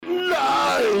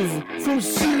From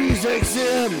Sirius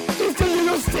XM, it's the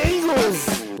Little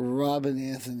Stangles. Robin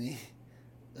Anthony.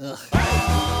 Ugh.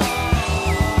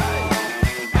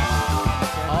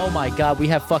 Oh my God, we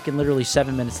have fucking literally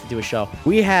 7 minutes to do a show.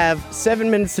 We have 7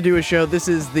 minutes to do a show. This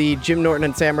is the Jim Norton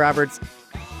and Sam Roberts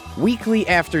weekly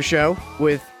after show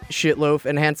with Shitloaf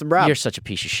and Handsome Rob. You're such a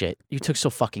piece of shit. You took so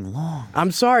fucking long.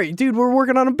 I'm sorry, dude. We're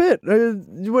working on a bit.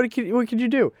 What could you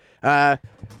do?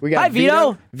 We got Hi,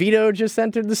 Vito. Vito just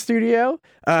entered the studio.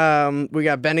 We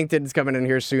got Bennington's coming in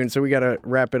here soon, so we got to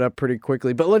wrap it up pretty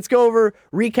quickly. But let's go over,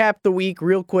 recap the week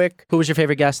real quick. Who was your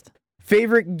favorite guest?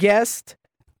 Favorite guest?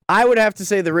 I would have to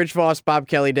say the Rich Voss Bob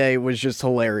Kelly Day was just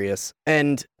hilarious.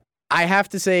 And I have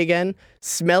to say again,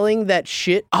 smelling that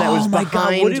shit that was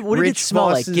behind what did it Rich smell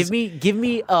Voss's... like? Give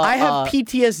me. I have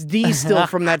PTSD still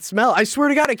from that smell. I swear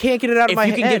to God, I can't get it out of my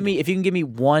head. If you can give me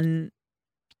one,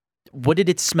 what did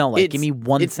it smell like? Give me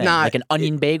one thing, like an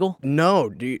onion bagel. No,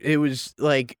 dude, it was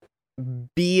like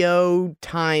BO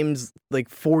times like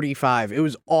 45. It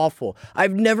was awful.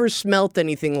 I've never smelt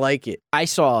anything like it. I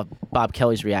saw Bob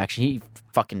Kelly's reaction. He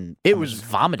fucking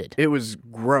vomited. It was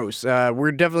gross.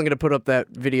 We're definitely gonna put up that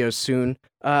video soon.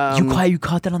 You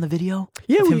caught that on the video?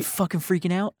 Yeah, him fucking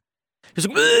freaking out. He was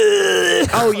like,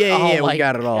 oh yeah, we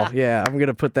got it all. God. Yeah, I'm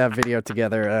gonna put that video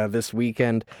together this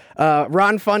weekend.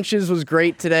 Ron Funches was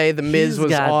great today. The Miz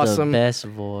was awesome. The best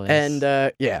voice. And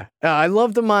I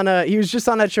loved him on. He was just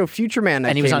on that show Future Man.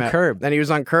 And he was on Curb. And he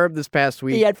was on Curb this past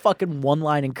week. He had fucking one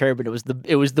line in Curb, and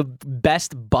it was the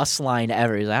best bus line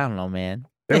ever. He's like, I don't know, man.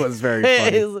 It was very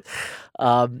funny.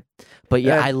 But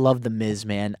yeah, I love the Miz,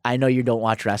 man. I know you don't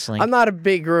watch wrestling. I'm not a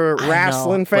big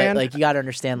wrestling fan. But, like, you got to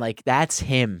understand, like, that's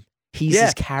him. He's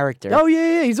his character. Oh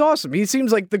yeah, he's awesome. He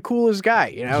seems like the coolest guy.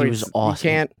 You know, he was awesome.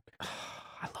 You can't.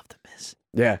 I love the Miz.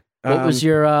 Yeah. What was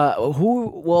your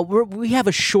Well, we have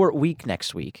a short week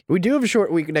next week. We do have a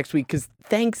short week next week because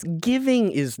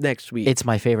Thanksgiving is next week. It's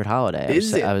my favorite holiday.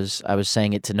 Is it? I was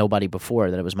saying it to nobody before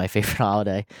that it was my favorite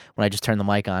holiday when I just turned the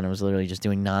mic on and was literally just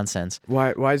doing nonsense.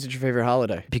 Why is it your favorite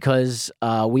holiday? Because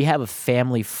we have a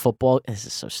family football. This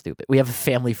is so stupid. We have a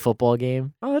family football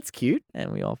game. Oh, that's cute.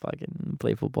 And we all fucking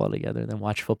play football together and then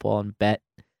watch football and bet.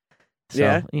 So,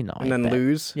 yeah, you know, and then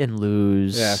lose. And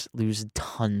lose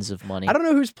tons of money. I don't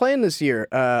know who's playing this year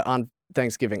on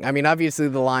Thanksgiving. I mean, obviously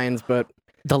the Lions, but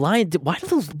the Lions. Why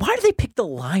do they pick the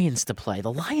Lions to play?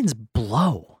 The Lions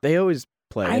blow. They always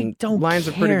play. I don't. Lions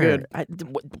are pretty good.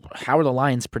 How are the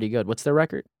Lions pretty good? What's their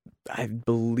record? I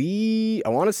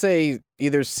want to say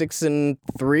either 6-3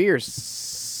 or 6-2.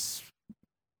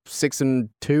 Something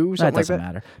that doesn't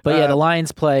matter. But yeah, the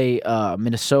Lions play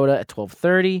Minnesota at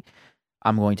 12:30.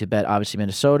 I'm going to bet, obviously,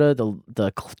 Minnesota.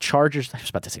 The Chargers, I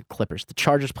was about to say Clippers. The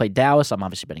Chargers play Dallas. I'm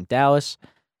obviously betting Dallas.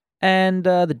 And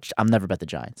I'm never bet the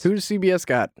Giants. Who does CBS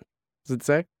got? Does it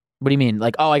say? What do you mean?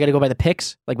 Like, I got to go by the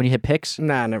picks? Like when you hit picks?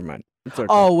 Nah, never mind. It's okay.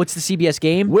 Oh, what's the CBS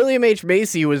game? William H.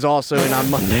 Macy was also in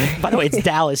on Monday. By the way, it's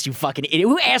Dallas, you fucking idiot.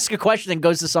 Who asks a question and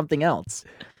goes to something else?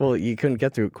 Well, you couldn't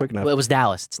get through it quick enough. Well, it was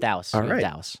Dallas. It's Dallas. All right.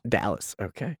 Dallas.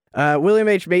 Okay. William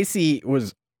H. Macy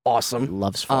was awesome.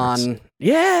 Loves farts.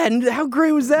 Yeah, and how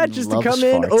great was that? Just Loves to come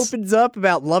in, farts. opens up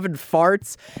about loving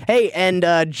farts. Hey, and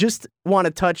just want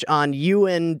to touch on you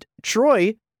and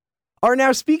Troy are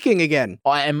now speaking again.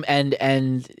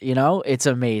 And you know, it's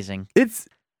amazing.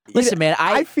 Listen, man,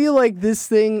 I feel like this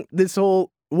whole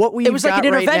what we it was got like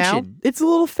an right intervention. Now, it's a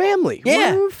little family.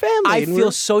 Yeah, we're a family. I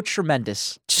feel so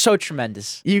tremendous.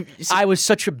 I was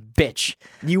such a bitch.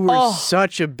 You were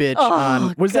such a bitch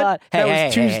on. Was God. that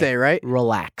was Tuesday, hey. right?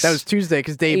 Relax. That was Tuesday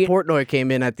because Dave Portnoy came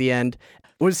in at the end.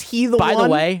 Was he the one? By the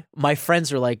way, my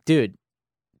friends were like, dude,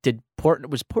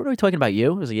 was Portnoy talking about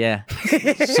you? I was like, yeah.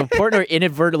 So Portnoy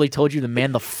inadvertently told you to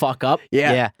man the fuck up?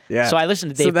 Yeah. So I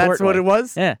listened to Dave Portnoy. So that's what it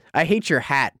was? Yeah. I hate your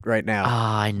hat right now.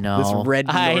 I know. This red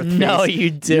North I know face. you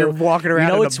do. You're walking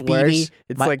around in a beanie. Worse?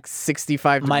 It's like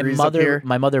 65 degrees up here.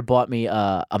 My mother bought me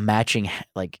a matching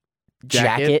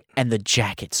jacket, and the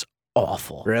jacket's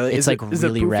awful. Really? It's is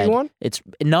really it a poofy red. One?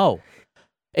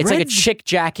 It's like a chick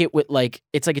jacket with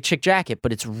it's like a chick jacket,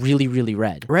 but it's really, really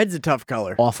red. Red's a tough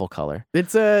color. Awful color.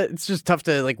 It's just tough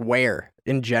to wear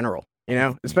in general, you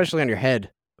know, especially on your head.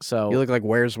 So you look like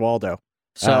Where's Waldo.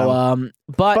 So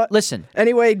but listen.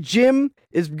 Anyway, Jim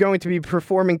is going to be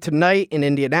performing tonight in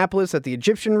Indianapolis at the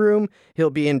Egyptian Room. He'll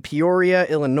be in Peoria,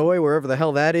 Illinois, wherever the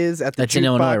hell that is. That's in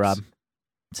Illinois, Rob.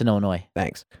 It's in Illinois.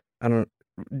 Thanks. I don't.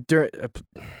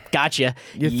 Gotcha.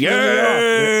 Yeah.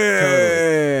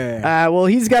 Well,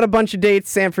 he's got a bunch of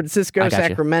dates: San Francisco,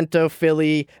 Sacramento,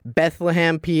 Philly,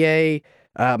 Bethlehem, PA,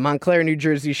 Montclair, New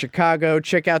Jersey, Chicago.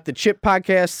 Check out the Chip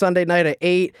Podcast Sunday night at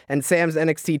 8 and Sam's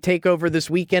NXT TakeOver this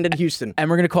weekend in Houston. And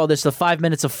we're going to call this the 5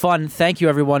 minutes of fun. Thank you,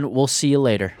 everyone. We'll see you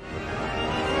later.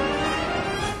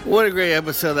 What a great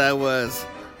episode that was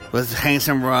with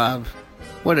Handsome Rob.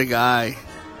 What a guy.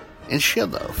 And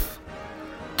Shitloaf.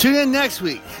 Tune in next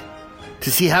week to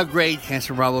see how great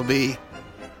Handsome Rob will be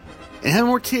and how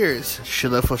more tears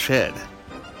Shitloaf will shed.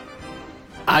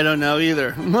 I don't know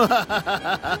either.